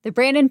The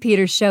Brandon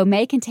Peters Show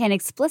may contain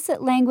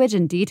explicit language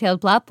and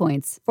detailed plot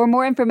points. For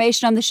more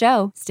information on the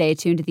show, stay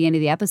tuned to the end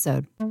of the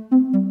episode.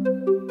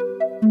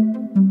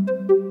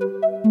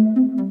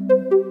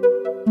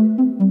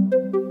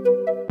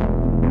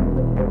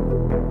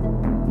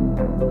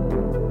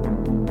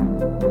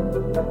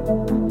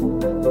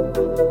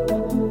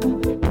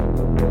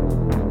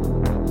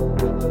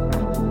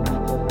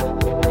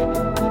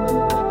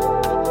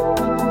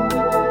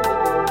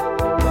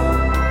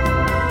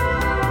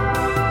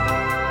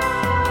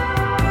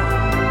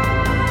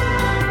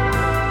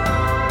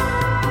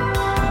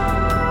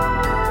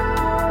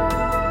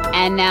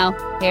 And now,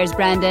 here's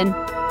Brandon.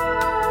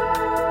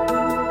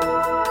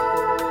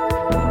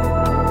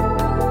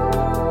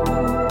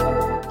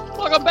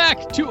 Welcome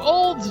back to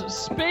Old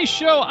Space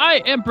Show.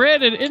 I am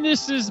Brandon, and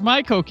this is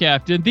my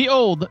co-captain, the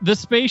old, the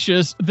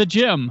spacious, the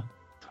Jim.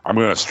 I'm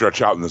going to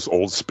stretch out in this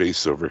old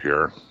space over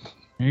here.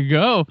 There you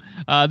go.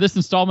 This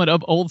installment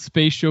of Old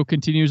Space Show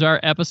continues our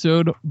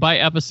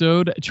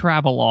episode-by-episode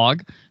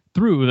travelogue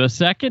through the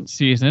second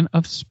season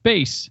of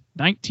Space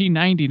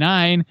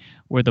 1999,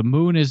 where the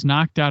moon is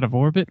knocked out of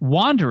orbit,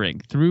 wandering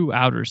through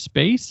outer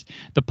space,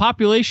 the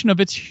population of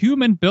its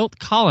human-built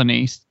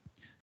colonies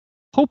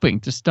hoping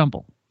to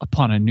stumble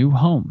upon a new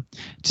home.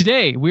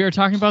 Today, we are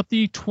talking about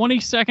the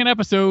 22nd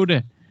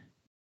episode,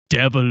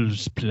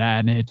 Devil's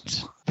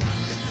Planet.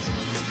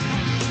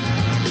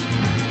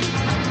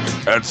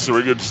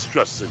 Answering a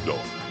distress signal,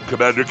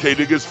 Commander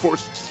Koenig is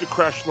forced to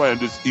crash land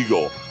his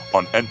Eagle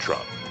on Entra,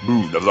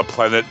 moon of the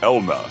planet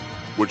Elna,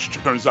 which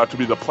turns out to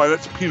be the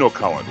planet's penal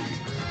colony.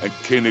 And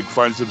Koenig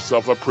finds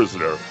himself a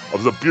prisoner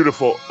of the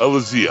beautiful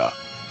Elysia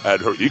and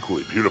her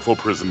equally beautiful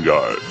prison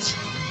guards.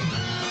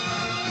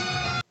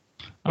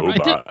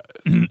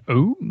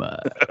 Oh my.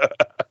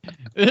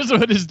 This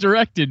one is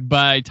directed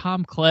by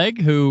Tom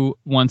Clegg, who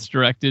once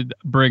directed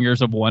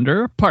Bringers of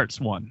Wonder,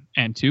 Parts 1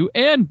 and 2,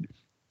 and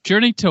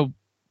Journey to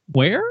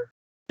Where?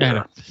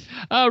 Yeah.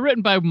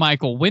 Written by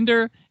Michael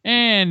Winder,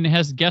 and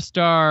has guest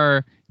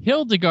star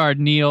Hildegard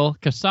Neal,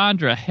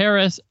 Cassandra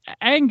Harris,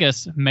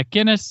 Angus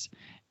McInnes,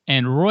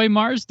 and Roy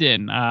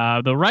Marsden.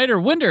 The writer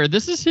Winder,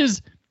 this is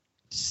his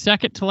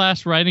second to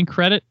last writing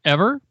credit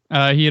ever.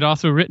 He had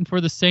also written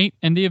for The Saint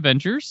and The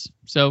Avengers.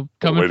 So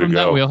coming from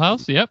that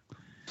wheelhouse, yep.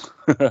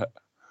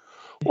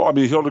 Well, I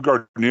mean,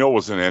 Hildegard Neal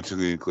was in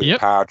Antony and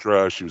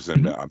Cleopatra. Yep. She was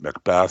in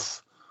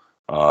Macbeth.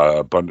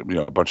 A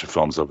bunch of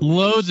films of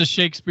loads of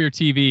Shakespeare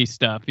TV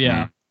stuff.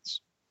 Yeah,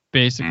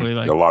 basically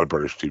like a lot of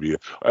British TV,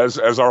 as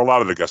are a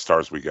lot of the guest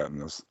stars we get in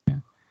this. Yeah.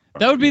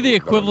 That would be the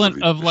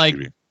equivalent of like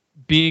TV.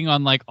 Being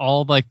on like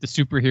all like the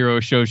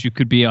superhero shows you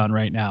could be on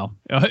right now,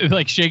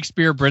 like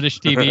Shakespeare British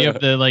TV of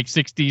the like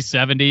 60s,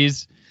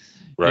 70s.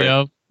 Right. You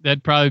know,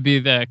 that'd probably be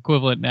the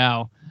equivalent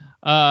now.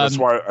 That's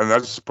why, and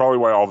that's probably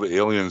why all the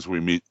aliens we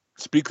meet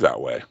speak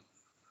that way.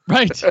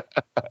 Right.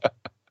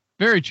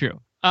 Very true.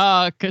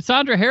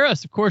 Cassandra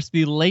Harris, of course,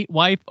 the late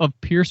wife of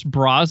Pierce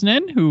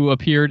Brosnan, who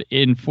appeared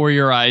in For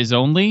Your Eyes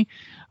Only.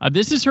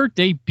 This is her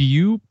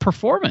debut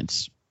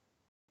performance.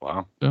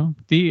 Wow. So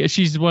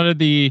she's one of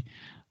the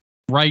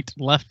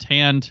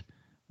left-hand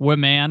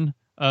women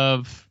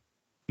of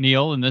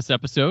Neil in this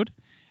episode.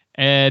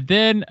 And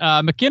then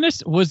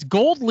McInnes was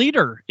gold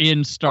leader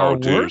in Star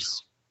Wars. Dude.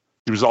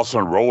 He was also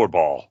in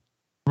Rollerball.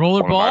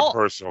 Rollerball?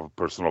 One of my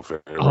personal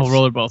favorites. Oh,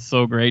 Rollerball's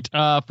so great.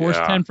 Force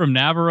 10 from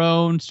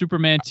Navarone,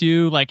 Superman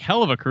 2, like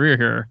hell of a career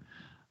here.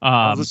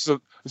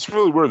 It's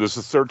really weird. This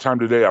is the third time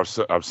today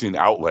I've seen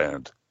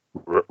Outland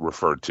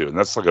referred to, and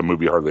that's like a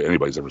movie hardly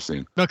anybody's ever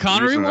seen. The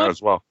Connery one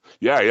as well.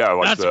 Yeah,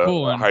 like that's the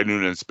cool High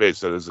Noon in Space.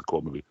 That is a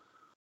cool movie.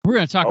 We're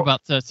going to talk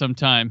about that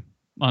sometime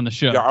on the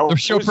show. Yeah, or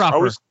show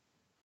proper.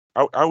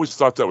 I always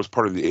thought that was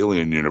part of the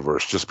Alien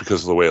universe just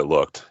because of the way it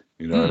looked.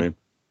 You know what I mean?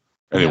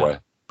 Anyway,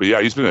 but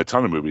yeah, he's been in a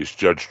ton of movies.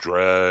 Judge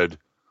Dredd,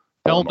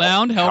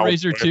 Hellbound,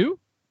 Hellraiser 2.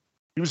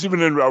 He was even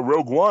in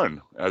Rogue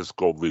One as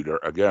gold leader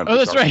again. Oh,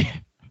 that's right.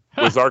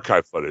 With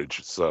archive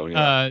footage. So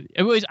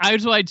it was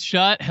Eyes Wide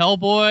Shut,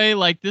 Hellboy.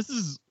 Like this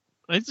is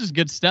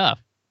good stuff.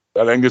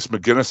 That Angus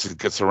McInnes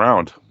gets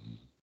around.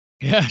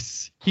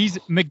 Yes, he's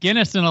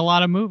McGinnis in a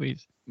lot of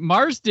movies.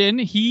 Marsden,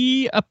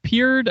 he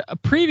appeared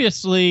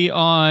previously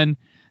on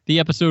the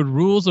episode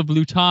Rules of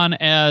Luton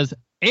as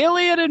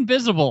Alien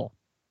Invisible.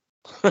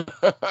 It's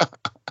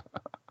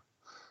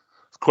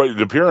quite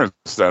an appearance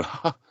then.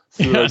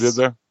 See what I did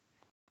there?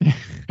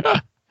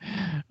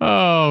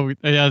 Oh,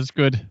 yeah, that's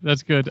good.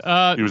 That's good.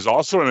 He was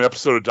also in an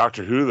episode of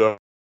Doctor Who, though.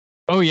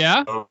 Oh,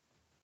 yeah?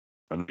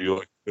 I know you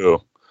like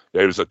Who.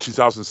 Yeah, he was a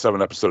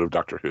 2007 episode of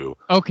Doctor Who.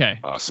 Okay.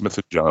 Smith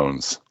and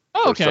Jones.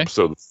 Oh, okay. First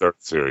episode of the third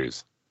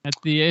series. At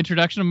the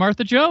introduction of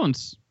Martha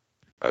Jones.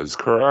 That is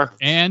correct.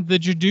 And the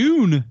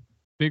Jadoon.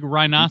 Big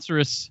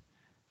rhinoceros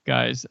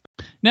guys.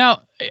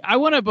 Now, I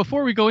want to,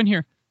 before we go in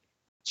here,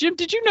 Jim,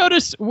 did you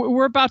notice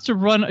we're about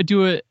to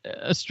do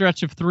a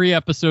stretch of 3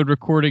 episode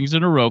recordings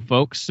in a row,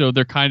 folks? So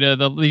they're kind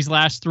of, these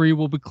last 3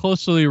 will be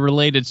closely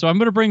related. So I'm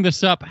going to bring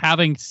this up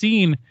having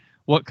seen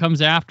what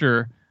comes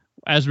after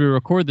as we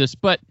record this.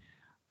 But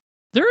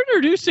they're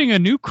introducing a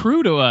new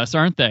crew to us,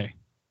 aren't they?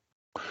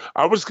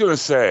 I was going to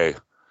say,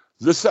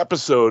 This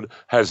episode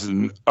has,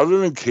 other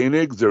than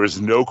Koenig, there is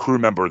no crew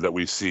member that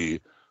we see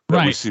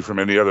from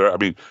any other. I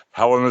mean,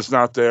 Helen is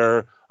not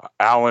there.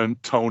 Alan,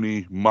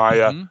 Tony,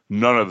 Maya,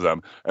 none of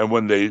them. And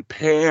when they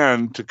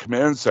pan to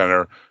Command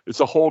Center,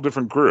 it's a whole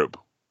different group.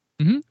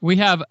 We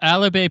have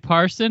Alibi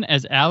Parson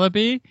as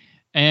Alibi,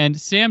 and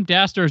Sam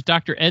Dastor as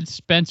Dr. Ed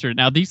Spencer.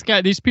 Now, these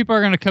people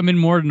are going to come in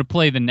more into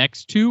play the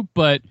next two,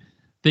 but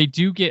they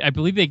do get, I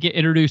believe they get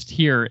introduced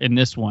here in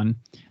this one.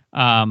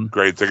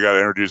 Great, they got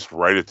introduced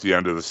right at the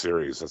end of the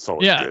series. That's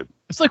always good.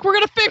 It's like, we're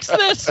gonna fix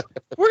this.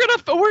 we're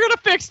gonna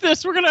fix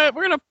this. We're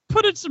gonna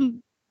put in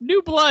some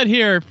new blood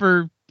here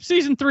for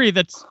season 3.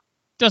 That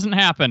doesn't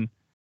happen.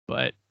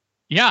 But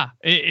yeah,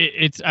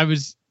 I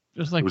was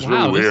just like,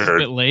 wow, really this is a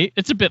bit late.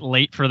 It's a bit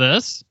late for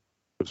this.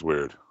 It's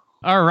weird.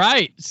 All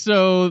right,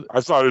 so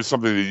I thought it was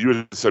something that you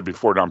had said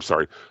before. No, I'm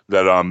sorry.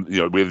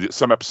 That we had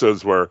some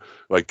episodes where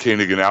like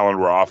Koenig and Alan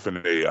were off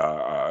in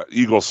a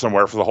Eagle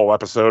somewhere for the whole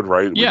episode,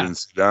 right? We didn't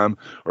see them,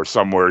 or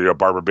somewhere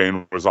Barbara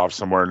Bain was off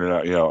somewhere,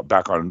 and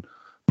back on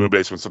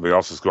Moonbase when something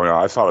else is going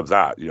on. I thought of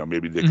that.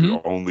 Maybe they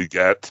could only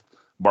get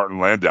Martin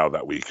Landau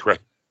that week, right?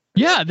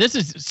 Yeah, this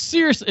is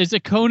serious. It's a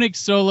Koenig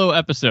solo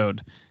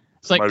episode.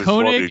 It's like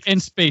Koenig and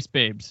Space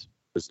Babes,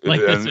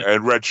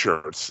 and red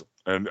shirts.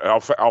 And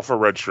alpha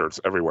red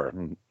shirts everywhere.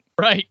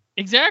 Right.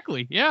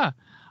 Exactly. Yeah.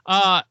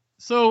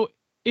 So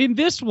in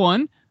this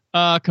one,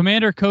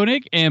 Commander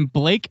Koenig and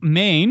Blake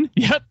Main.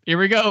 Yep. Here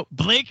we go.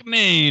 Blake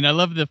Main. I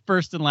love the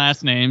first and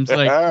last names.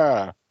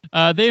 Like,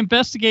 they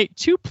investigate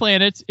 2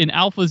 planets in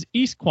Alpha's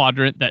east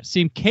quadrant that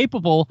seem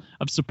capable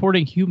of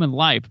supporting human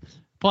life.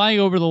 Flying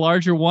over the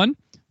larger one,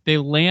 they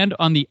land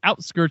on the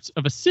outskirts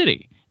of a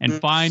city and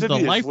find the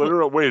life.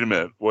 Wait a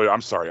minute. Wait,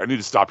 I'm sorry. I need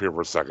to stop here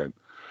for a second.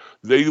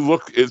 They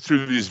look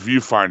through these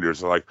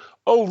viewfinders. They're like,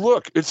 oh,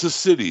 look, it's a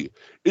city.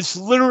 It's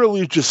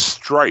literally just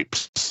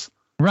stripes.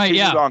 Right,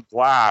 painted on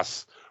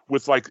glass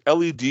with like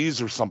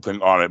LEDs or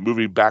something on it,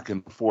 moving back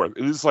and forth.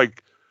 It is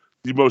like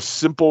the most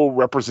simple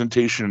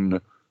representation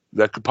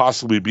that could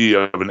possibly be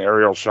of an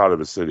aerial shot of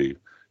a city.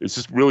 It's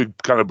just really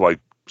kind of like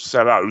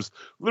set out. It was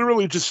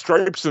literally just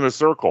stripes in a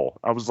circle.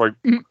 I was like,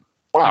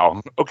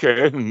 wow,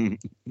 okay.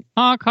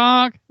 Honk,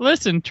 honk.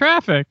 Listen,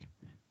 traffic.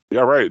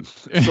 Yeah, right.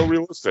 It's so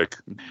realistic.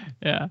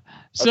 Yeah.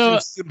 So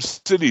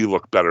SimCity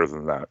looked better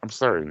than that. I'm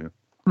sorry.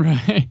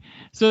 Right.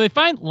 So they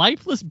find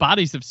lifeless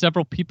bodies of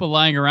several people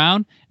lying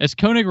around. As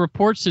Koenig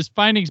reports his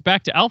findings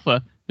back to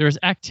Alpha, there is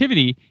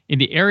activity in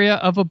the area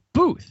of a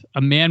booth.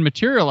 A man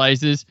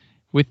materializes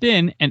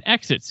within and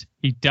exits.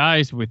 He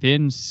dies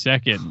within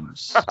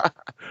seconds.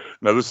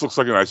 Now, this looks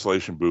like an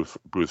isolation booth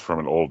from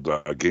an old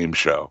game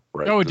show,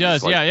 right? Oh, it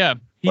does. Like, yeah.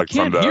 He like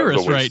can't hear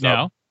us right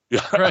now.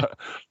 Yeah. Right.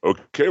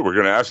 Okay, we're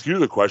going to ask you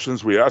the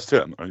questions we asked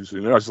him. He's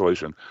in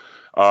isolation.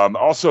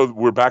 Also,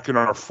 we're back in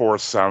our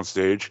forest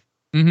soundstage.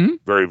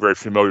 Very, very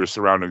familiar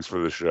surroundings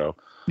for this show.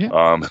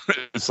 Yeah.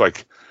 It's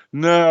like,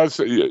 no,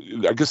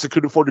 I guess they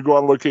couldn't afford to go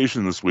on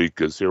location this week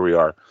because here we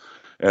are.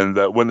 And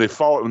when they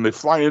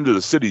fly into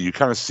the city, you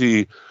kind of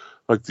see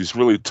like these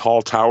really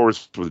tall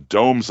towers with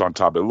domes on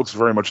top. It looks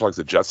very much like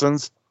the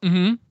Jetsons.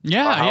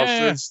 Yeah,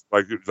 houses.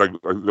 Yeah.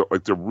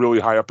 Like they're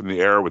really high up in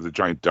the air with a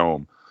giant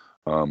dome.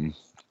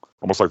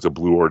 Almost like the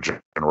Blue Origin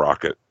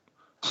rocket.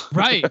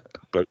 Right.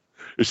 But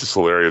it's just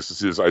hilarious to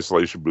see this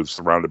isolation booth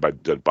surrounded by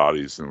dead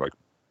bodies and like,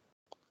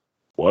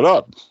 what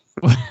up?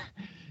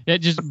 Yeah,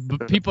 just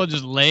people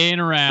just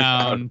laying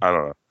around. I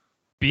don't know.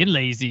 Being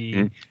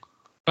lazy.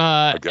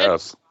 I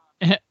guess.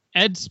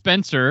 Ed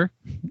Spencer,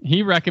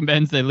 he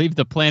recommends they leave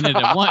the planet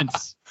at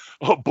once.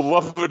 Oh,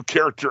 beloved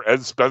character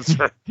Ed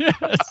Spencer.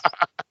 Yes.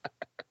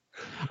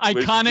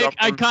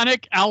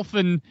 Iconic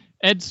Alphan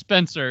Ed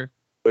Spencer.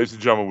 Ladies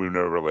and gentlemen, we've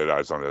never laid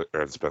eyes on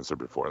Ed Spencer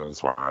before.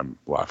 That's why I'm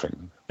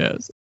laughing.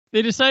 Yes.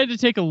 They decided to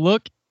take a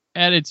look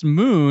at its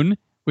moon,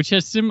 which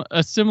has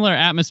a similar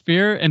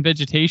atmosphere and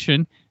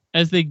vegetation.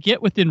 As they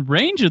get within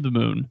range of the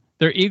moon,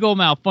 their Eagle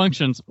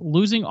malfunctions,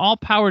 losing all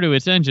power to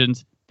its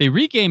engines. They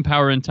regain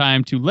power in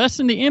time to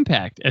lessen the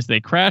impact as they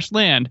crash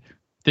land.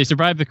 They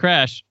survive the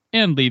crash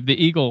and leave the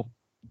Eagle.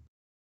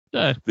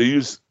 They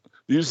use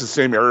the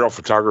same aerial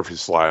photography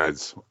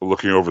slides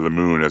looking over the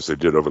moon as they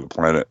did over the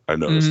planet, I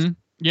noticed.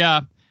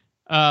 Yeah.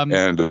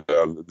 And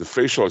the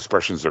facial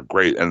expressions are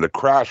great. And the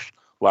crash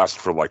lasts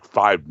for like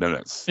 5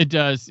 minutes. It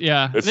does,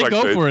 yeah. They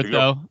go for it,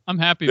 though. I'm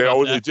happy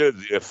about that. They did.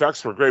 The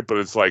effects were great, but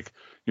it's like,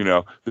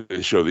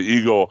 they show the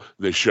Eagle.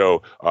 They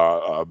show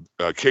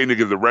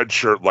Koenig in the red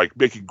shirt, like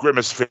making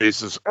grimace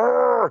faces.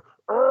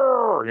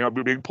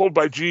 Being pulled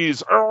by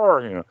G's.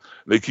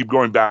 They keep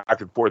going back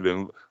and forth.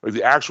 And like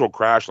the actual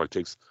crash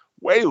takes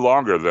way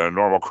longer than a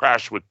normal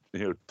crash would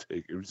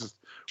take. It was just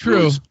true.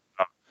 Really,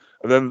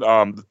 and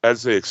then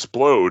as they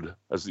explode,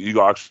 as the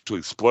Eagle actually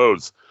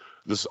explodes,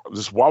 this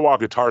wah-wah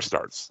guitar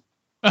starts.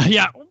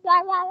 Yeah.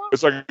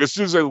 It's like as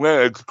soon as they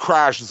land, it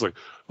crash. It's like,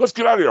 let's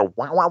get out of here.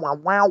 Wah, wah, wah,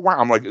 wah, wah.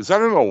 I'm like, is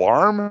that an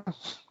alarm?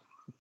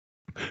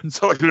 Is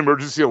that like an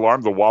emergency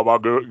alarm? The wah-wah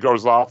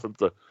goes off if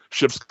the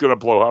ship's going to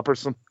blow up or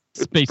something.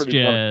 Space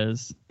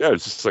jazz. Fun. Yeah,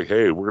 it's just like,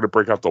 hey, we're going to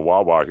break out the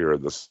wah-wah here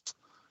at this,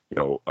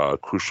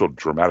 crucial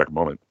dramatic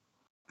moment.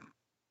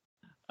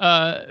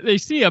 They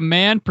see a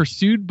man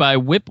pursued by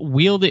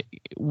whip-wielding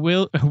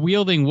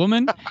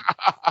woman.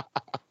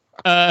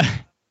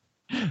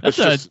 That's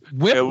a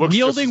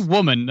whip-wielding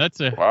woman.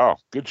 Wow.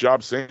 Good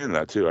job saying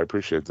that, too. I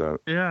appreciate that.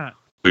 Yeah.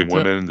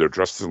 Women, they're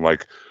dressed in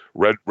like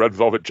red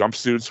velvet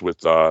jumpsuits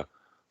with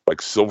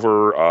like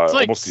silver,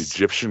 like almost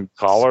Egyptian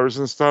collars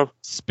and stuff.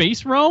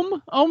 Space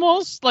Rome,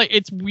 almost? Like,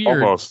 it's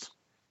weird. Almost.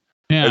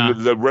 Yeah.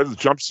 And the red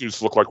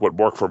jumpsuits look like what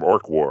Mork from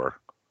Orc wore.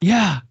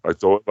 Yeah.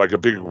 Like a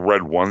big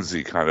red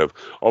onesie kind of.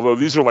 Although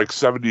these are like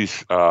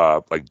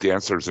 70s like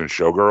dancers and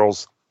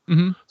showgirls.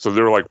 Mm-hmm. So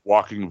they're like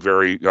walking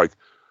very like,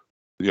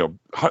 they're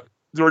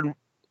in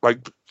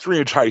like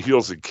 3-inch high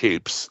heels and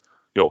capes,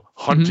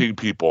 hunting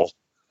people.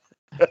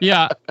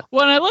 Yeah.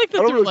 Well, and I like that.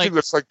 I don't really think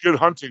that's like good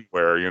hunting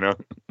wear, Yeah.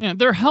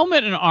 Their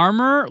helmet and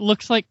armor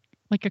looks like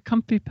a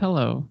comfy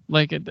pillow.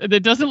 Like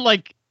it doesn't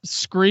like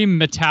scream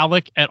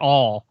metallic at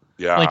all.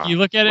 Yeah. Like you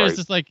look at it, it's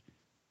just like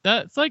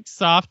that's like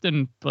soft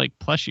and like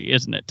plushy,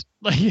 isn't it?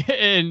 Like,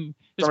 and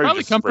it's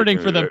probably comforting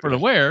for them to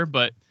wear,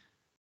 but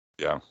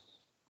yeah,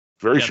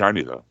 very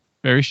shiny though.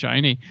 Very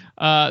shiny.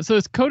 So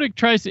as Koenig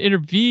tries to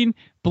intervene,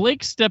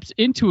 Blake steps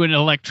into an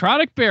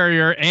electronic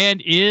barrier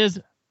and is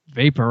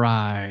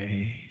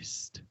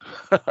vaporized.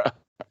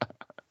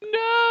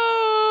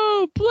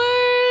 No,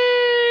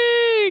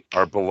 Blake!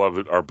 Our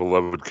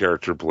beloved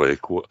character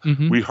Blake.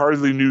 Mm-hmm. We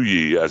hardly knew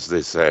ye, as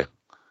they say.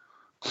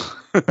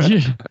 Of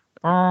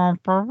all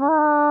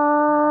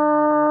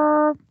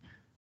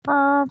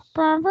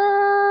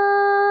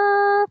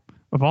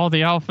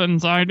the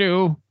Alphans I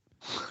knew,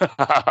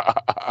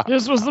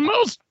 this was the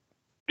most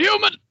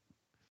human.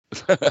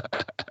 So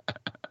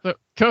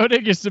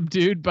Koenig is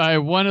subdued by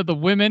one of the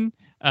women.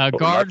 Guard.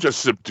 Not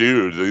just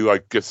subdued. He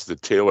like gets the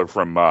Taylor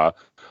from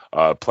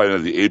Planet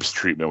of the Apes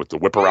treatment with the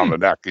whip around the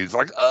neck. He's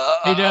like,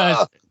 he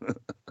does.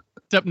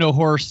 Except no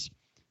horse.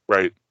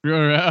 Right.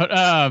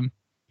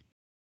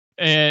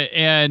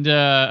 And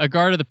a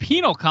guard of the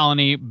penal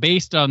colony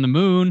based on the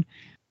moon.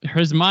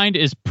 His mind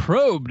is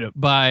probed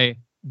by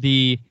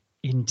the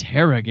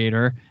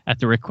interrogator at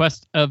the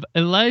request of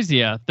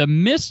Elysia, the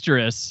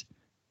mistress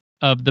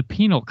of the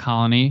penal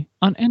colony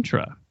on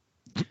Entra.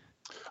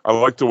 I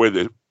like the way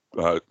they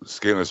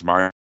scan his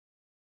mind.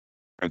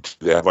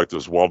 They have like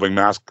those welding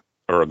masks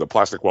or the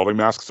plastic welding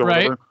masks or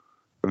whatever.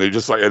 And they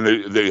just like, and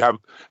they have,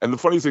 and the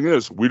funny thing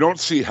is, we don't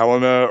see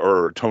Helena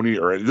or Tony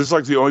or this is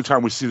like the only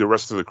time we see the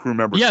rest of the crew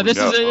members. Yeah, this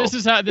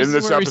is where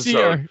episode, we see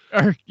our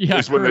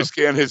it's when they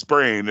scan his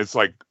brain. It's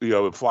like the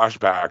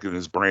flashback in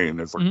his brain.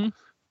 It's like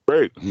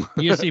great.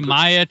 You see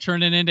Maya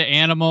turning into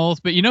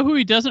animals, but you know who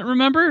he doesn't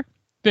remember?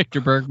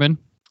 Victor Bergman.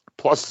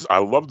 Plus, I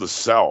love the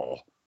Cell.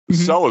 The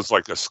Cell is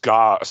like a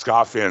ska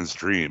fan's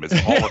dream. It's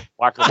all in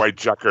black and white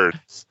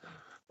checkers.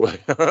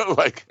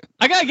 Like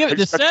I gotta give it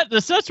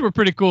the sets were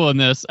pretty cool in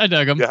this. I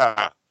dug them.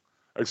 Yeah,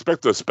 I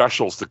expect the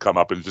specials to come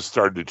up and just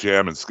start to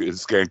jam and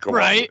skank along.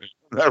 Right,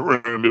 that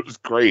room, it was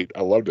great.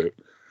 I loved it.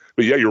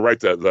 But yeah, you're right.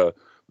 The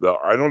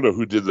I don't know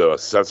who did the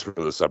sets for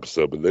this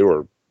episode, but they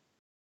were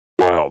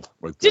wild.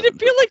 Like did it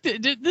feel like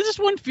did this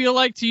one feel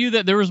like to you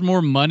that there was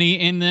more money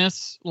in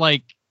this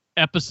like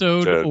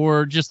episode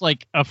or just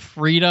like a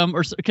freedom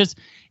or because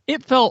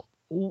it felt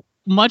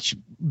much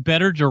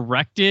better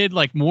directed,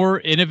 like more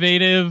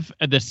innovative.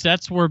 The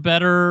sets were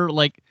better.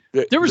 Like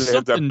there was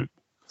something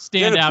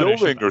stand out.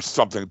 Building or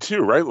something too,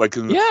 right? Like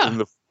in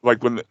the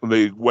like when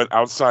they went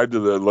outside to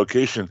the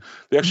location,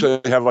 they actually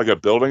have like a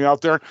building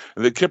out there,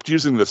 and they kept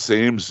using the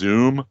same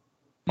zoom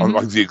on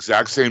like the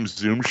exact same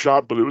zoom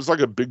shot, but it was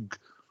like a big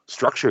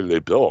structure they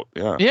built.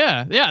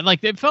 Yeah.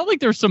 Like it felt like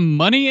there's some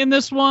money in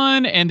this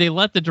one, and they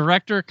let the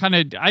director kind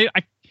of.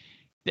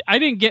 I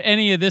didn't get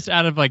any of this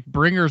out of like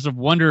Bringers of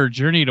Wonder or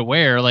Journey to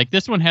Where. Like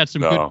this one had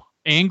some good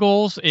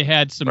angles. It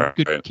had some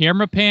good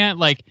camera pan.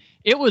 Like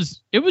it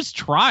was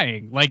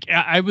trying. Like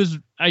I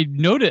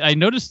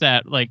noticed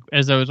that like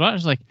as I was watching, I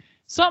was like,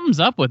 something's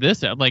up with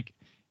this. Like,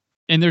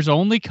 and there's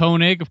only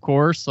Koenig, of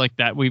course, like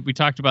that. We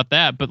talked about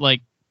that, but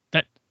like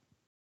that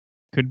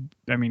could,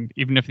 I mean,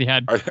 even if they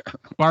had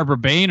Barbara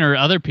Bain or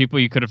other people,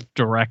 you could have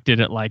directed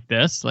it like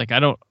this. Like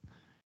I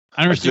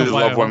understand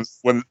why.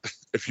 When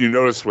if you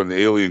notice when the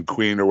alien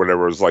queen or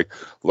whatever was like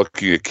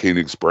looking at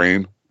Koenig's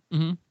brain,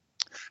 and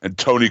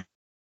Tony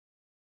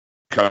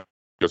kind of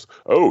goes,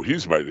 "Oh,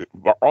 he's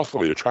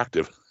awfully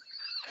attractive."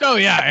 Oh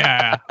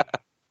yeah.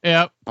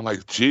 Yep. I'm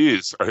like,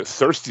 geez, a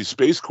thirsty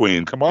space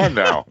queen. Come on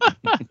now.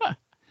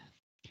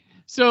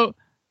 So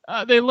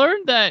they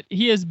learned that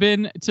he has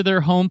been to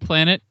their home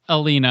planet,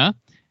 Alina,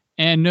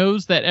 and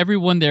knows that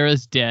everyone there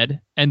is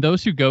dead, and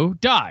those who go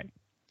die.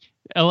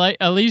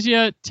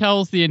 Elysia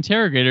tells the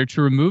interrogator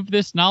to remove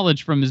this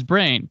knowledge from his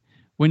brain.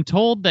 When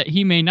told that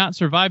he may not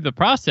survive the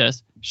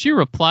process, she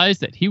replies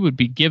that he would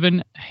be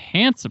given a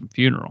handsome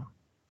funeral.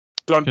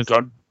 Dun,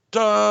 dun,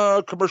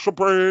 dun, commercial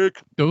break.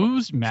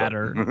 Those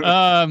matter.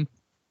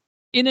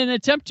 In an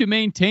attempt to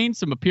maintain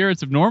some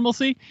appearance of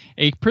normalcy,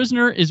 a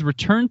prisoner is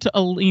returned to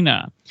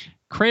Alina.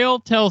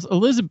 Krail tells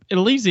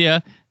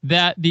Elysia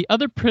that the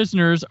other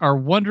prisoners are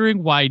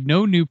wondering why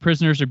no new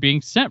prisoners are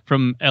being sent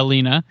from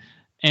Alina,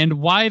 and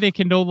why they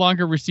can no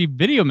longer receive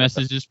video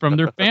messages from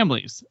their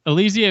families.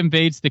 Elysia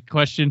invades the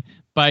question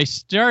by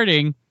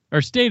stating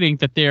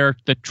that they are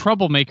the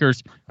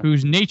troublemakers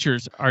whose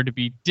natures are to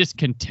be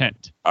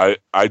discontent.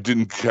 I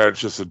didn't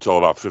catch this until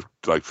about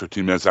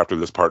 15 minutes after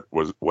this part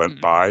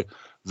went by.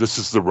 This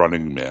is the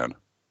Running Man.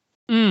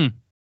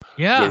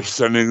 Yeah. They're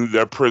sending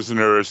their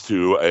prisoners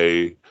to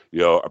a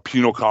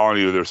penal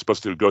colony where they're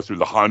supposed to go through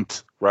the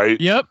hunt, right?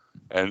 Yep.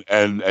 And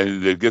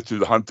they get through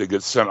the hunt, they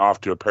get sent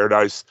off to a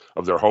paradise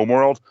of their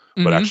homeworld,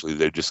 but actually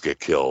they just get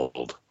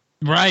killed.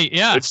 Right,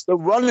 yeah. It's the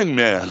Running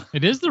Man.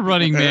 It is the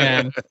Running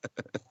Man.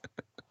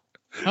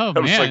 Oh, man. I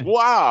was like,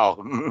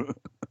 wow.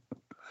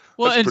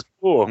 Well, it's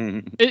cool.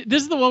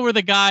 This is the one where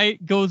the guy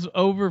goes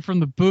over from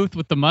the booth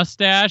with the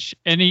mustache,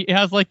 and he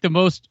has like the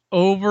most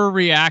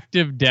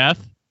overreactive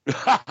death.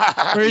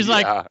 Where he's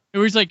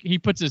like, he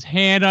puts his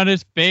hand on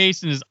his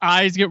face and his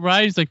eyes get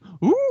right. He's like,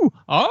 ooh,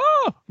 I'm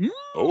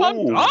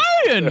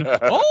dying.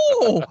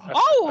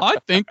 I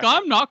think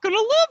I'm not going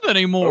to live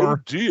anymore.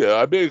 Oh dear,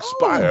 I may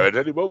expire at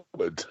any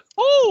moment.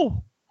 Hey,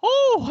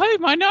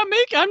 I'm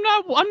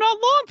not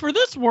long for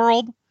this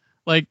world.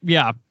 Like,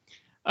 yeah.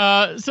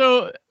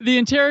 So the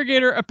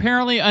interrogator,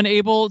 apparently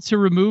unable to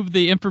remove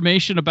the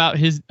information about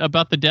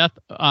the death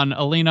on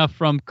Alina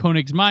from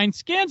Koenig's mind,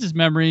 scans his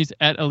memories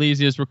at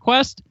Elysia's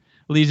request.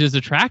 Elysia is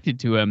attracted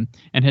to him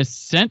and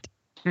has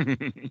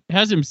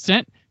him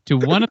sent to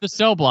one of the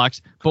cell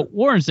blocks, but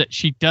warns that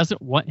she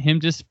doesn't want him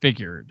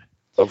disfigured.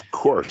 Of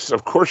course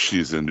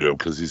she's into him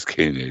because he's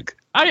Koenig.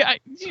 Do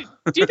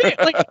you think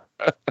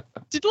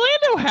did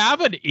Lando have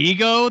an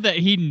ego that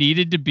he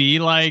needed to be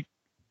like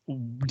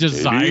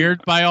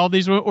desired by all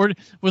these women, or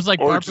was like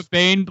Barbara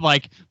Bain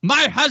like,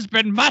 my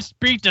husband must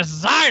be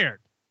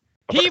desired?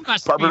 He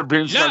must. Barbara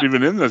Bain's not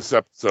even in this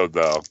episode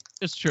though.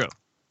 It's true.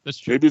 That's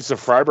true. Maybe it's a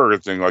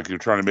Freiberger thing, like you're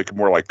trying to make it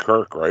more like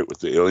Kirk, right, with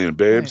the alien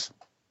babes.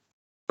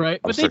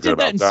 Right, but they did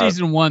that in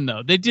season 1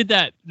 though. They did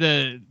that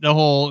the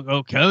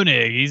whole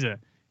Koenig. He's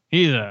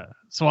a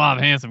suave,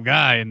 handsome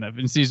guy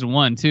in season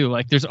 1 too.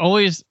 Like there's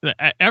always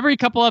every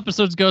couple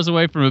episodes goes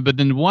away from it, but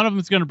then one of them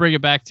is going to bring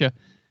it back to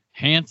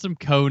handsome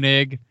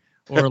Koenig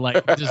or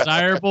like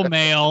desirable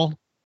male.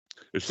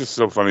 It's just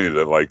so funny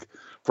that like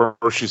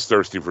first she's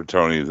thirsty for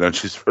Tony, then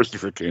she's thirsty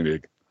for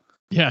Koenig.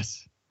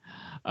 Yes.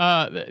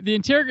 The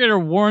interrogator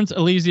warns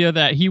Elysia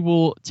that he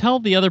will tell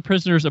the other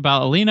prisoners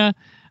about Alina.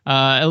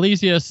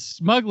 Elysia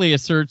smugly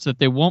asserts that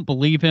they won't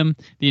believe him.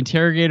 The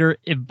interrogator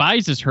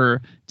advises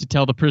her to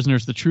tell the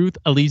prisoners the truth.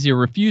 Elysia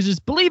refuses,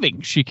 believing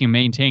she can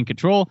maintain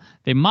control.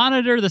 They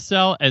monitor the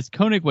cell as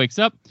Koenig wakes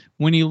up.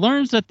 When he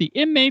learns that the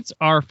inmates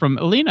are from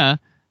Alina,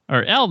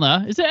 or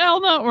Elna. Is it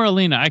Elna or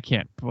Alina? I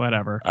can't.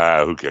 Whatever.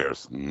 Who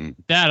cares?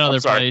 That other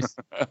place.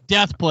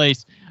 Death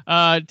place.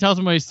 Tells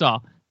him what he saw.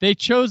 They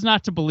chose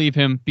not to believe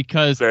him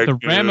because the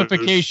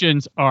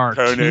ramifications are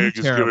Koenig too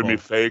is terrible. giving me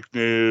fake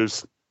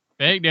news.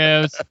 Fake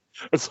news.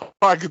 That's all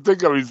I can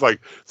think of. He's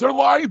like, they're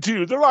lying to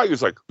you. They're lying.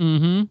 He's like,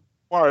 why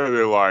are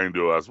they lying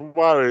to us?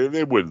 Why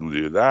they wouldn't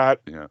do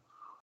that? Yeah.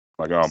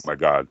 Like, oh my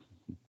God.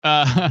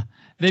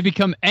 They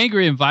become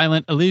angry and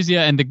violent. Elysia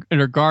and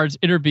her guards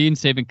intervene,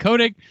 saving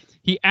Koenig.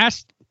 He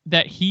asked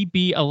that he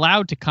be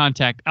allowed to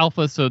contact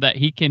Alpha so that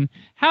he can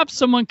have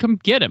someone come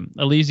get him.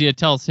 Elysia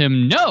tells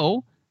him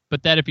no,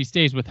 but that if he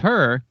stays with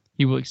her,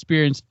 he will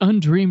experience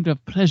undreamed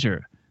of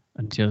pleasure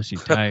until she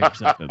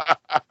tires of him.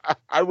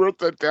 I wrote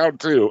that down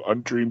too.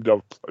 Undreamed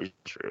of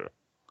pleasure.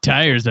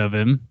 Tires of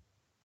him.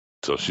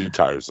 Till she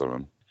tires of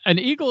him. An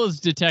eagle is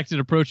detected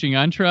approaching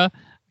Antra.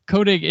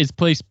 Koenig is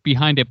placed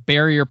behind a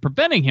barrier,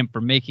 preventing him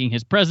from making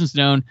his presence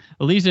known.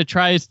 Elysia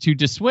tries to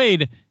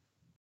dissuade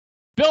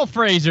Bill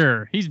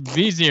Fraser, he's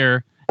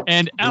Vizier,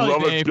 and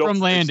Allie from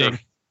landing.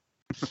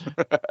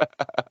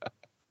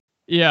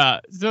 Yeah,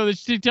 so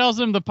she tells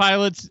him the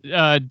pilots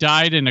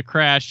died in a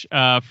crash.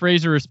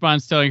 Fraser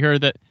responds telling her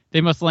that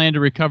they must land to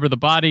recover the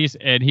bodies,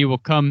 and he will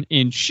come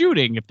in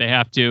shooting if they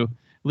have to.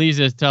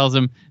 Lisa tells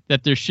him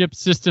that their ship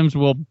systems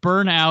will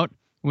burn out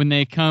when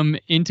they come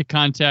into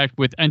contact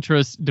with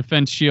Entra's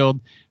defense shield.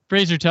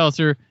 Fraser tells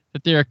her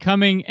that they are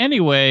coming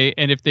anyway,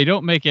 and if they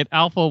don't make it,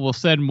 Alpha will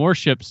send more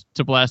ships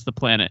to blast the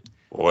planet.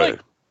 Boy. Like,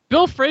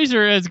 Bill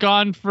Fraser has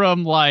gone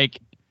from like,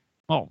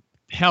 oh,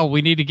 hell,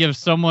 we need to give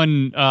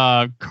someone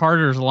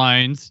Carter's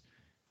lines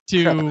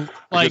to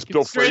like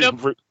straight up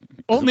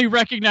only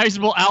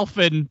recognizable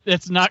Alphen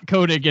that's not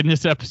Koenig in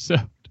this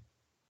episode.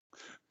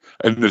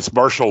 And it's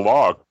martial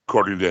law,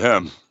 according to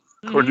him.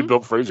 According to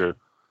Bill Fraser.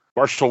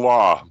 Martial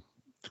law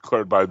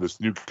declared by this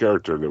new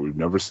character that we've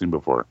never seen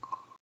before.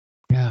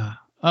 Yeah.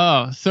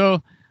 Oh,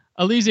 so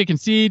Elysia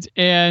concedes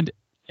and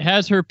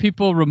has her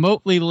people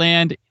remotely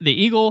land the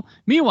Eagle.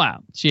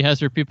 Meanwhile, she has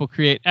her people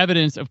create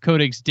evidence of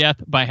Koenig's death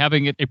by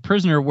having a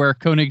prisoner wear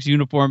Koenig's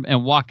uniform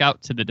and walk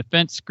out to the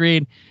defense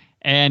screen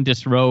and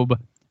disrobe.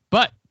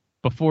 But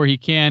before he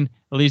can,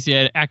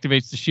 Elysia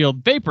activates the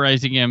shield,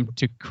 vaporizing him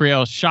to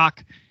create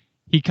shock.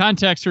 He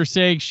contacts her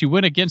saying she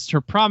went against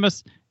her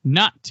promise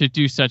not to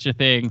do such a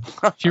thing.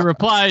 She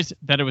replies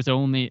that it was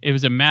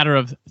a matter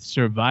of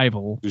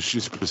survival. Did she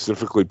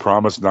specifically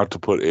promise not to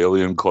put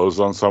alien clothes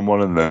on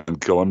someone and then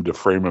kill him to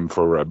frame him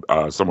for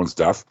someone's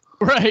death?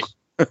 Right.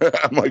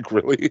 I'm like,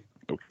 really?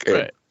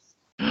 Okay.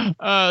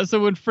 Right. So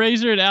when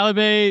Fraser and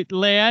Alibay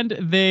land,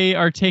 they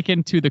are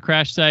taken to the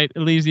crash site.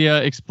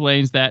 Elysia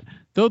explains that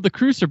though the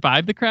crew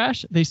survived the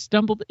crash, they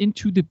stumbled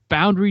into the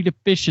boundary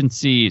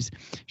deficiencies.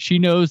 She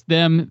shows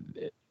them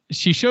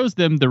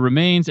the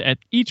remains at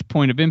each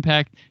point of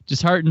impact.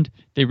 Disheartened,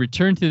 they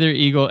return to their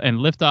Eagle and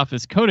lift off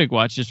as Koenig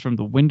watches from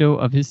the window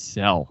of his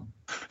cell.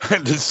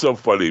 And it's so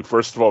funny.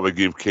 First of all, they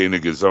gave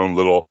Koenig his own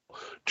little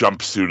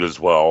jumpsuit as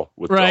well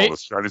with all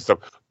this shiny stuff,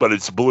 but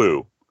it's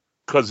blue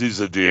because he's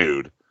a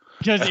dude.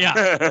 Because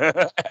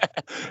yeah,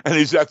 and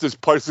he's at this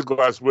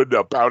plexiglass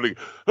window pounding.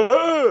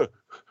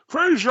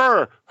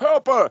 Fraser,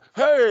 help!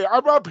 Hey,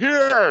 I'm up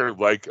here!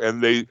 Like,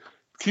 and they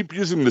keep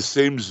using the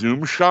same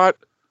zoom shot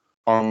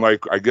on,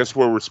 like, I guess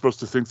where we're supposed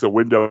to think the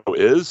window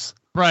is,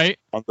 right,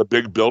 on the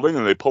big building,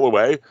 and they pull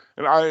away.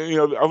 And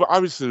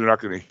obviously they're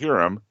not going to hear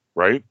him,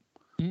 right?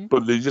 Mm-hmm.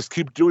 But they just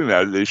keep doing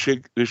that. They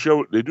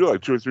do it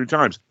like 2 or 3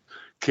 times.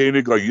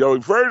 Koenig like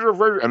yelling, Fraser,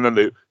 Fraser, and then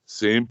they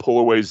same pull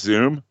away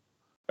zoom,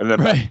 and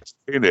then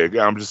Koenig.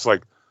 And I'm just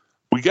like,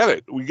 we get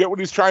it. We get what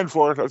he's trying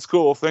for. That's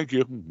cool. Thank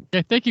you.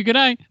 Okay, thank you. Good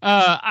night.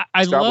 I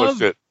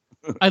love it.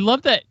 I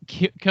love that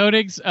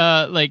Koenig's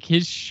like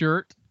his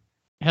shirt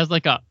has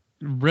like a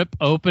rip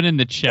open in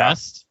the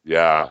chest.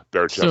 Yeah,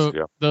 bare chest. So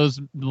yeah, those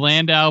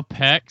Landau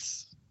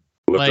pecs.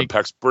 Let the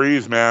pecs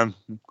breathe, man.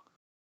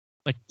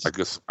 Like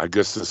I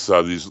guess this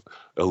these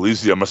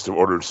Elysia must have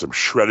ordered some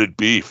shredded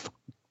beef.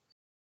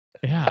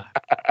 Yeah.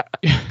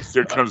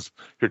 here comes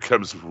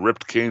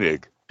ripped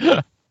Koenig.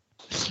 Yeah.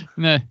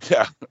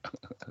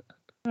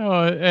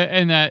 Oh,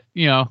 and that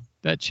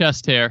that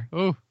chest hair.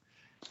 Oh,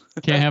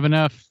 can't have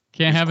enough.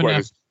 Can't have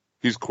enough.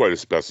 He's quite a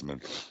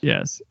specimen.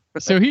 Yes.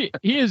 So he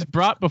is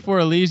brought before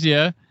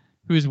Elysia,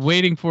 who is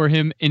waiting for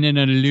him in an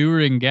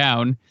alluring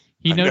gown.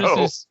 He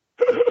notices.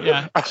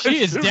 Yeah, she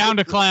is down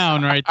to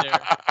clown right there.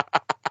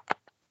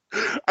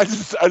 I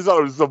thought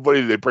it was so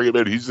funny they bring him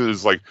in. He's in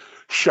his like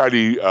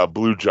shiny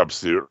blue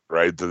jumpsuit,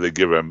 right? That they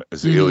give him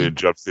as an alien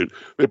jumpsuit.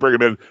 They bring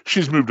him in.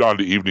 She's moved on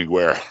to evening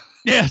wear.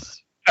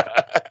 Yes.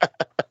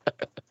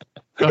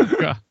 Oh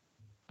God.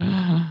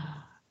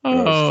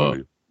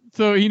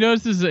 So he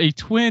notices a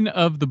twin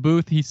of the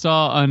booth he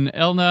saw on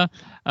Elna.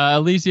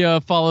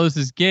 Elysia follows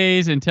his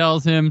gaze and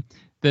tells him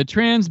the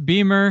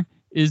trans-beamer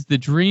is the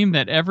dream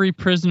that every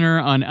prisoner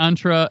on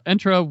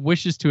Entra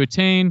wishes to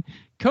attain.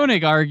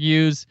 Koenig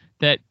argues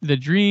that the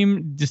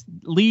dream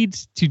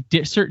leads to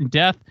certain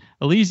death.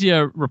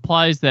 Elysia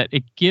replies that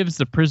it gives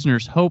the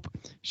prisoners hope.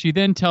 She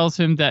then tells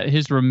him that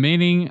his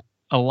remaining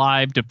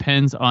alive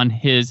depends on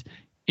his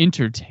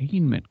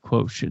entertainment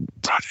quotient.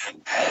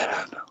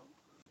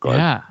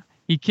 Yeah.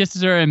 He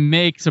kisses her and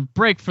makes a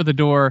break for the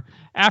door.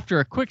 After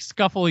a quick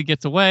scuffle, he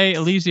gets away.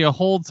 Elysia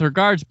holds her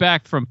guards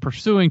back from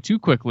pursuing too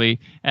quickly,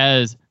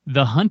 as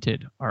the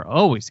hunted are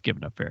always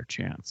given a fair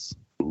chance.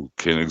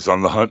 Koenig's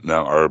on the hunt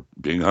now, or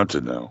being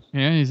hunted now.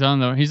 Yeah, he's on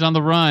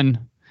the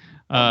run.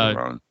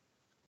 The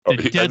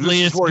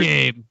deadliest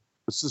game.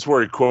 This is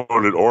where he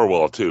quoted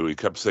Orwell too. He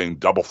kept saying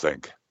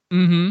doublethink.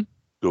 Mm-hmm.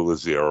 To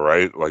Elysia,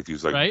 right? Like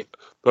he's like, right?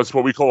 That's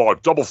what we call a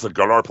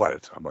doublethink on our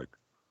planet. I'm like,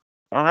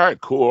 all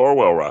right, cool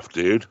Orwell rough,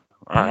 dude.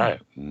 All right.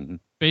 Mm-hmm.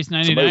 Base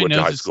 99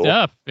 knows his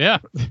stuff. Yeah.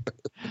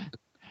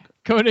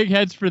 Koenig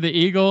heads for the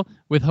Eagle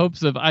with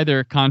hopes of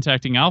either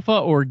contacting Alpha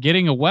or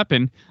getting a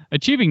weapon.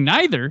 Achieving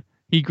neither,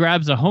 he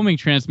grabs a homing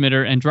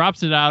transmitter and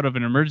drops it out of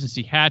an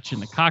emergency hatch in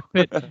the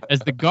cockpit as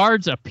the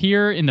guards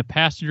appear in the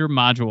passenger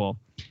module.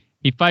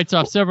 He fights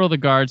off several of the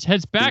guards,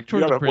 heads back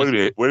toward the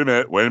prison. Wait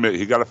a minute.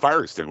 He got a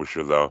fire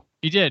extinguisher, though.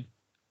 He did.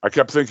 I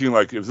kept thinking,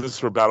 like, if this is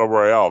for Battle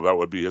Royale, that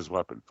would be his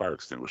weapon, fire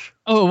extinguisher.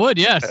 Oh, it would,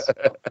 yes.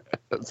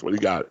 That's what he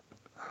got.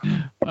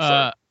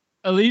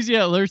 Elysia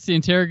alerts the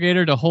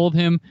interrogator to hold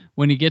him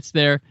when he gets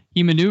there.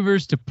 He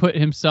maneuvers to put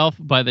himself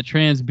by the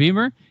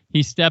trans-beamer.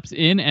 He steps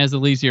in as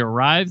Elysia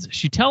arrives.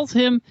 She tells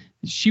him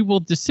she will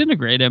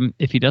disintegrate him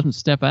if he doesn't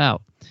step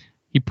out.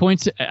 He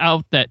points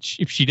out that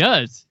if she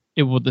does,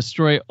 it will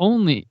destroy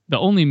the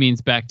only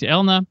means back to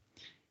Elna.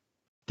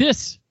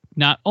 This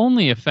not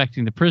only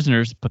affecting the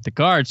prisoners, but the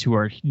guards who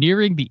are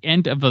nearing the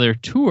end of their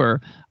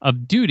tour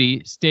of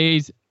duty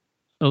stays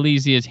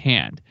Elysia's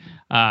hand.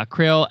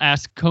 Krail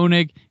asks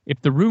Koenig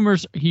if the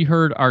rumors he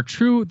heard are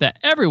true that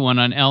everyone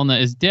on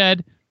Elna is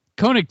dead.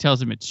 Koenig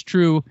tells him it's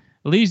true.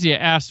 Elysia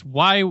asks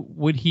why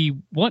would he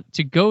want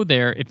to go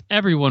there if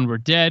everyone were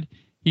dead.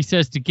 He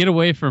says to get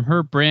away from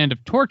her brand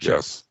of torture.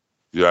 Yes.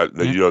 Yeah,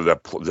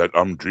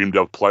 that dreamed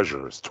of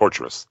pleasure is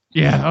torturous.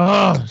 Yeah.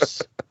 Oh.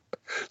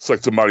 It's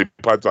like the Monty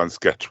Python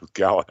sketch with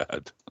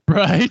Galahad.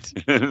 Right.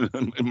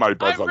 Monty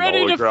Python, I'm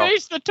ready to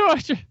face the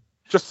torture.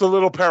 Just a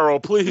little peril,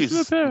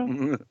 please.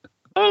 A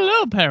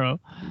little peril.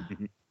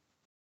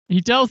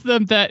 He tells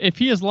them that if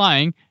he is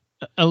lying,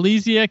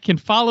 Elysia can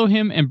follow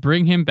him and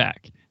bring him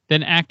back,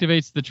 then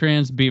activates the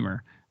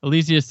trans-beamer.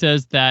 Elysia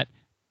says that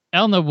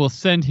Elna will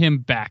send him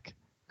back.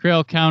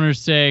 Krail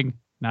counters saying,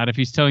 not if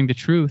he's telling the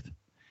truth.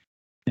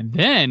 And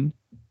then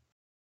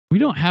we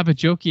don't have a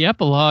jokey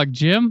epilogue,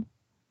 Jim.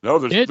 No,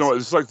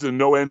 it's like the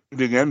no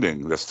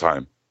ending this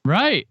time.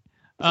 Right.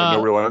 It's like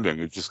no real ending.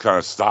 It just kind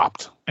of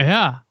stopped.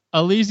 Yeah.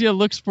 Elysia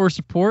looks for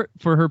support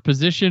for her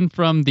position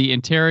from the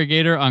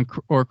interrogator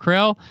or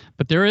Krail,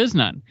 but there is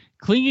none.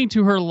 Clinging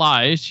to her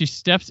lies, she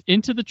steps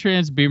into the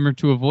transbeamer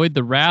to avoid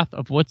the wrath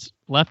of what's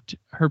left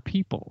her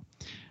people.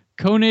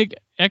 Koenig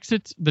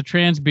exits the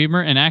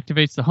transbeamer and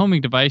activates the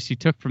homing device he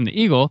took from the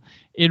Eagle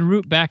en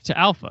route back to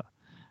Alpha.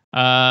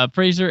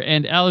 Fraser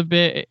and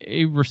Alibay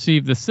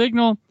receive the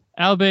signal.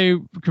 Alibay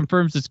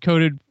confirms it's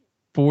coded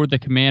for the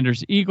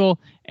commander's Eagle,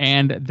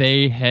 and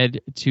they head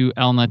to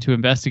Elna to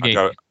investigate.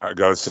 I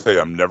gotta say,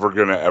 I'm never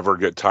gonna ever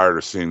get tired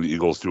of seeing the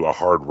Eagles do a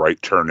hard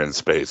right turn in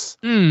space.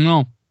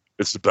 No.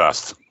 It's the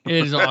best. It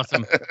is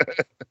awesome.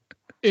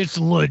 It's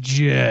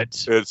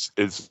legit.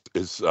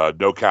 It's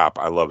no cap.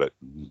 I love it.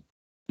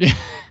 Yeah.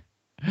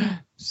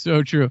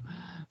 So true.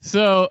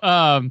 So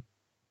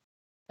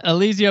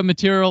Elysia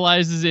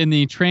materializes in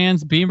the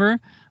transbeamer,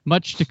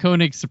 much to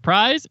Koenig's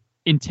surprise.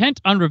 Intent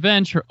on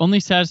revenge, her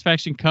only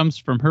satisfaction comes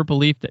from her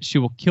belief that she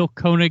will kill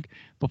Koenig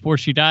before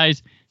she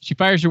dies. She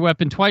fires her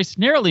weapon twice,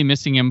 narrowly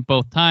missing him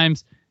both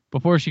times.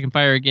 Before she can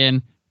fire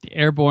again, the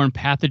airborne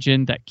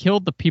pathogen that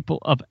killed the people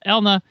of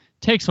Elna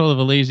takes hold of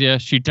Elysia.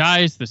 She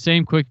dies the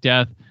same quick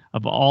death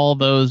of all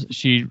those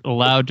she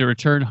allowed to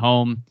return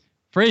home.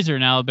 Fraser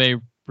and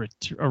Alibay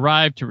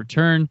arrive to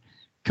return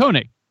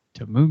Koenig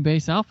to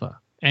Moonbase Alpha.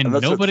 And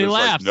nobody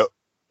laughs. Like,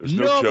 there's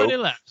no nobody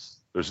joke.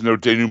 laughs. There's no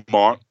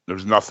denouement.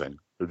 There's nothing.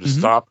 They just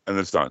stop and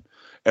it's done.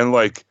 And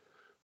like,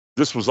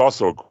 this was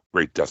also a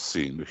great death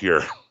scene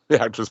here.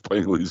 The actress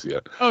playing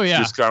Elysia. Oh, yeah.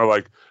 Just kind of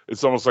like,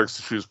 it's almost like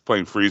she was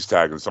playing freeze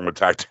tag and someone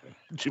tagged her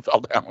and she fell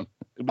down.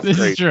 It was This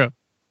great. is true.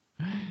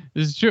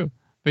 This is true.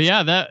 But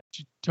yeah, that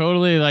she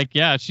totally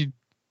she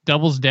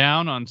doubles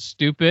down on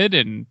stupid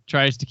and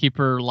tries to keep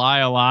her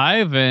lie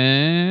alive.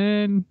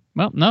 And,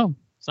 well, no,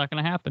 it's not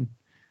going to happen.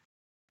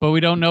 But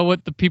we don't know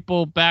what the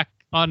people back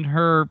on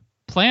her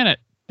planet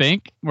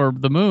think, or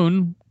the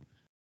moon.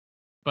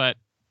 But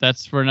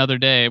that's for another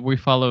day. We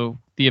follow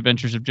the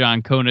adventures of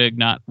John Koenig,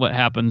 not what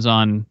happens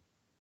on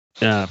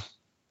Elna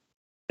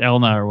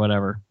or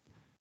whatever.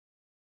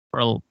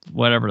 Or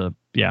whatever.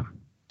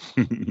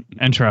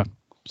 Entra.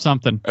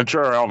 Something. Entra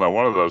or Elna,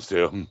 one of those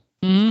two.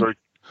 Mm-hmm.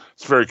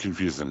 It's very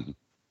confusing.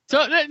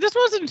 So this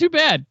wasn't too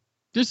bad.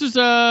 This was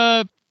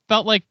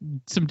felt like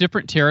some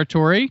different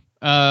territory.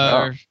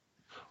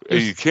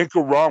 You can't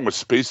go wrong with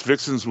space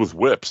vixens with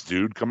whips,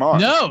 dude. Come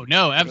on.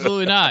 No,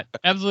 absolutely not.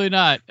 Absolutely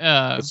not.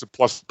 It's a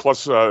plus.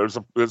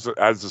 It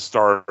adds a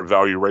star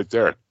value right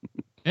there.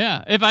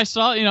 Yeah, if I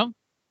saw,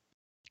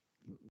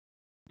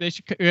 they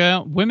should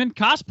women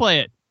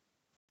cosplay it.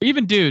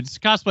 Even dudes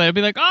cosplay. I'd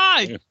be like,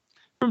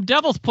 from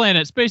Devil's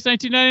Planet, Space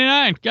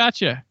 1999.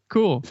 Gotcha.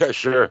 Cool. Yeah,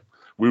 sure.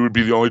 We would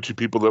be the only two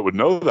people that would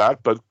know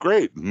that, but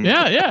great.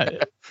 Yeah.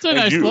 It's a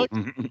nice look.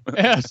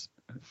 Yes.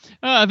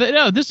 But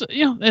no, this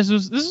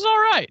is all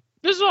right.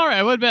 This is all right.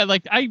 I would bet.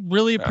 Like, I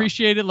really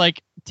appreciated.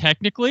 Like,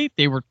 technically,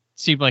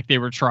 seemed like they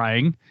were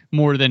trying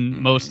more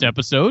than most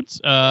episodes.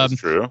 That's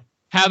true.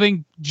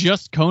 Having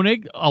just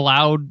Koenig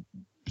allowed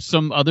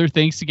some other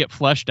things to get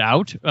fleshed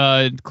out,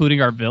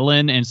 including our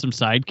villain and some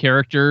side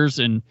characters,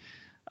 and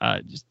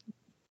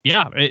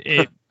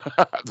it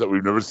that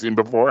we've never seen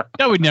before.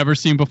 That we'd never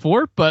seen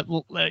before, but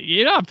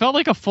it felt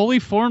like a fully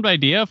formed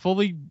idea,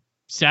 fully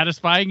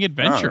satisfying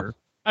adventure.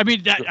 I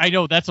mean, I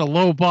know that's a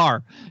low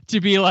bar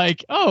to be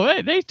like,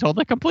 they told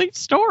a complete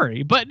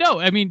story. But no,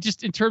 I mean,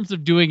 just in terms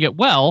of doing it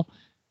well,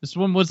 this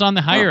one was on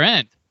the higher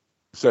end.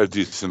 It's a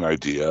decent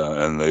idea,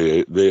 and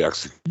they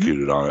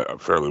executed on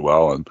it fairly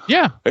well. And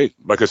hey,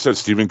 like I said,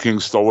 Stephen King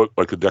stole it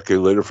like a decade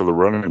later for The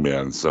Running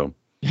Man. So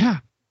yeah,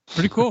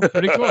 pretty cool.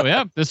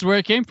 Yeah, this is where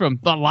it came from.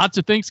 But lots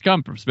of things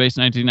come from Space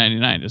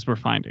 1999, as we're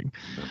finding.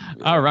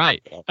 All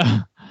right.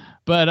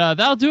 But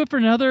that'll do it for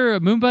another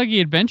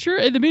Moonbuggy adventure.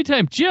 In the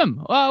meantime,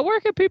 Jim, where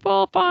can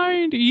people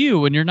find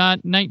you when you're not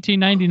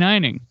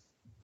 1999ing?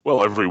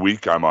 Well, every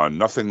week I'm on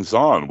Nothing's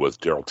On with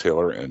Daryl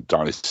Taylor and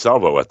Donnie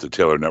Salvo at the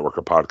Taylor Network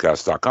of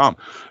Podcast.com.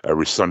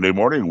 Every Sunday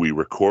morning we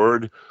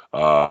record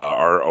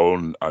our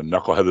own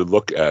knuckleheaded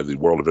look at the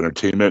world of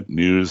entertainment,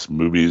 news,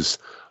 movies,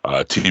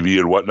 TV,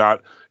 and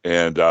whatnot.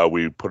 And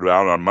we put it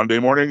out on Monday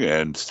morning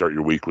and start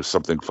your week with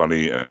something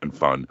funny and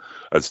fun.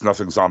 It's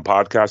Nothing's On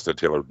Podcast at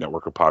Taylor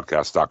Network of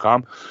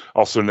Podcast.com.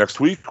 Also, next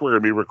week, we're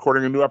going to be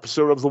recording a new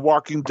episode of The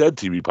Walking Dead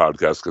TV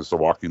podcast because The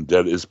Walking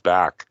Dead is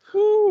back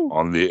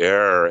on the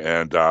air.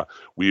 And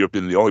we have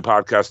been the only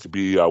podcast to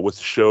be with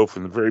the show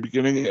from the very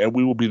beginning, and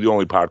we will be the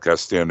only podcast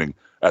standing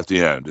at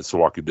the end. It's The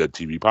Walking Dead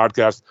TV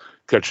podcast.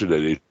 Catch it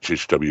at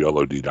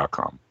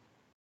hhwlod.com.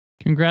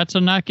 Congrats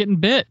on not getting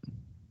bit.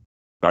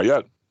 Not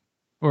yet.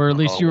 Or at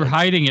least you were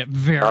hiding it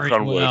very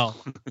well.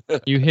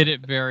 You hit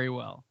it very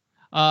well.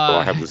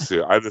 I have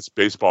this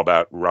baseball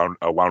bat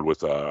wound with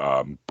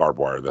barbed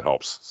wire that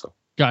helps. So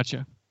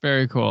gotcha.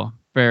 Very cool.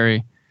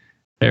 Very,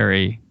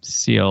 very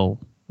seal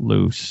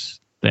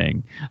loose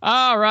thing.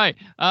 All right.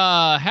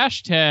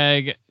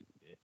 Hashtag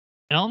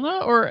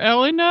Elna or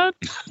Elena?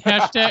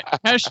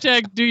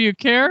 Hashtag do you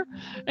care?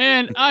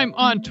 And I'm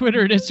on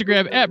Twitter and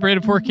Instagram at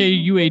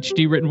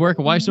Brandon4KUHD, written work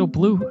at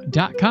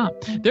whysoblue.com.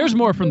 There's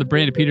more from the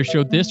Brandon Peters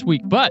Show this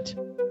week, but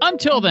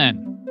until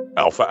then,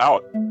 Alpha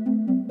out.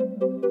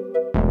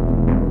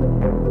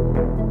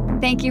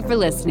 Thank you for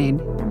listening.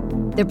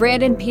 The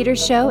Brandon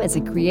Peters Show is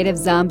a Creative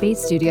Zombie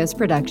Studios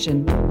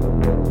production.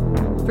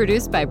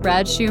 Produced by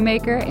Brad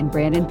Shoemaker and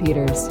Brandon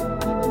Peters.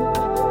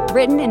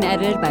 Written and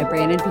edited by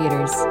Brandon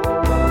Peters.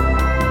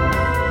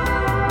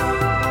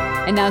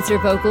 Announcer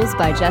vocals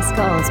by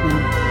Jessica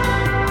Alsman.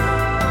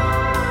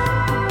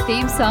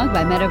 Theme song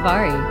by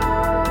Metavari.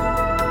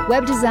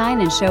 Web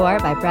design and show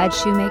art by Brad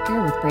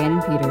Shoemaker with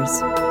Brandon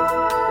Peters.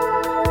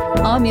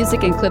 All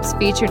music and clips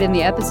featured in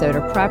the episode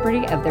are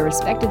property of their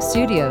respective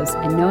studios,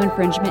 and no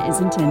infringement is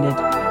intended.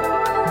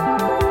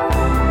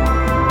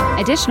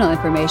 Additional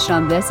information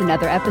on this and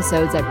other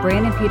episodes at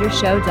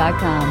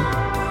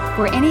BrandonPetersShow.com.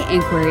 For any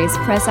inquiries,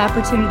 press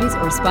opportunities,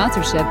 or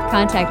sponsorship,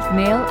 contact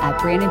mail at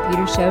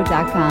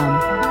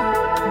BrandonPetersShow.com.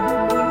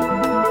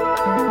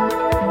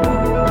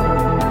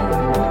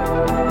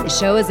 The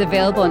show is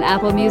available on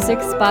Apple Music,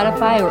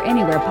 Spotify, or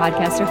anywhere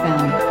podcasts are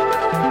found.